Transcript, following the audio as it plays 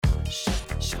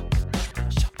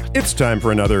It's time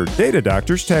for another Data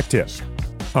Doctor's Tech Tip.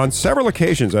 On several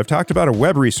occasions, I've talked about a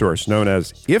web resource known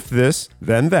as If This,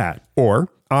 Then That, or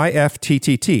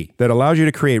IFTTT, that allows you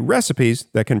to create recipes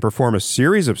that can perform a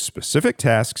series of specific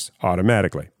tasks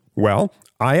automatically. Well,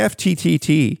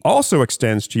 IFTTT also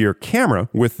extends to your camera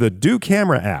with the Do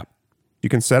Camera app. You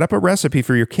can set up a recipe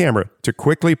for your camera to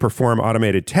quickly perform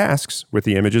automated tasks with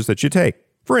the images that you take.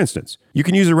 For instance, you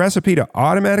can use a recipe to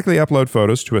automatically upload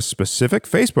photos to a specific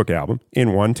Facebook album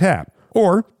in one tap,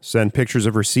 or send pictures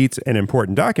of receipts and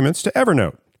important documents to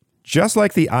Evernote. Just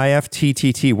like the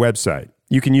IFTTT website,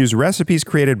 you can use recipes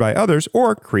created by others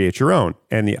or create your own,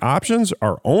 and the options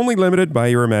are only limited by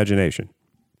your imagination.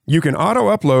 You can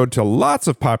auto-upload to lots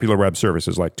of popular web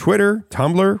services like Twitter,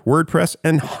 Tumblr, WordPress,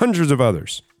 and hundreds of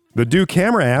others. The Do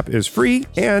Camera app is free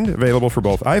and available for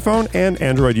both iPhone and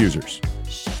Android users.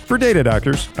 For Data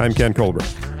Doctors, I'm Ken Colbert.